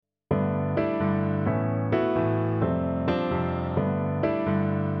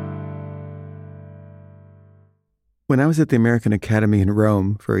When I was at the American Academy in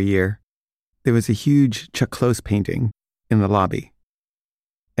Rome for a year, there was a huge Chuck Close painting in the lobby.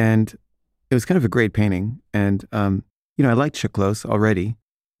 And it was kind of a great painting. And, I liked Chuck Close already,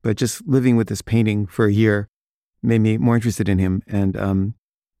 but just living with this painting for a year made me more interested in him. And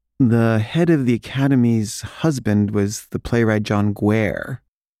the head of the Academy's husband was the playwright John Guare.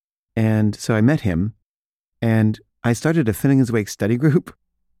 And so I met him, and I started a Finnegan's Wake study group,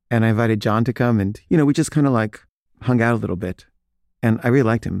 and I invited John to come, and, we just kind of like hung out a little bit. And I really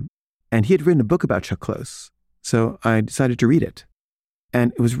liked him. And he had written a book about Chuck Close. So I decided to read it.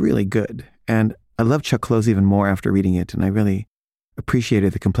 And it was really good. And I loved Chuck Close even more after reading it. And I really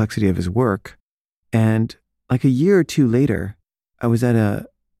appreciated the complexity of his work. And like a year or two later, I was at a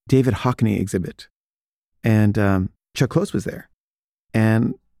David Hockney exhibit. And Chuck Close was there.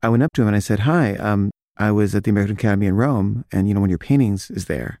 And I went up to him and I said, "Hi, I was at the American Academy in Rome. And, one of your paintings is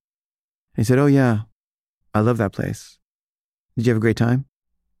there." And he said, "Oh, yeah, I love that place. Did you have a great time?"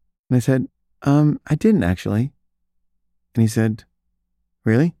 And I said, "I didn't actually." And he said,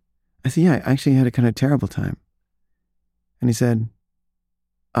 "Really?" I said, "Yeah, I actually had a kind of terrible time." And he said,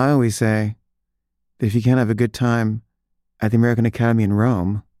 "I always say that if you can't have a good time at the American Academy in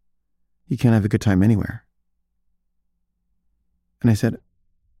Rome, you can't have a good time anywhere." And I said,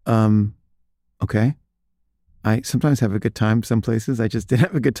 "Okay. I sometimes have a good time some places. I just didn't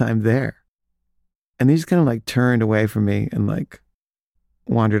have a good time there." And he just kind of like turned away from me and like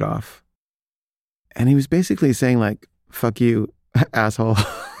wandered off. And he was basically saying like, "Fuck you, asshole,"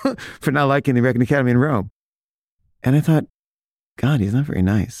 for not liking the American Academy in Rome. And I thought, God, he's not very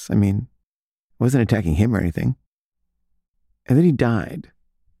nice. I mean, I wasn't attacking him or anything. And then he died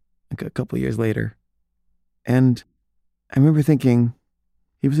like a couple of years later. And I remember thinking,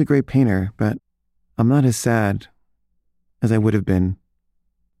 he was a great painter, but I'm not as sad as I would have been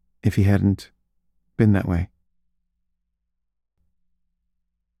if he hadn't been that way.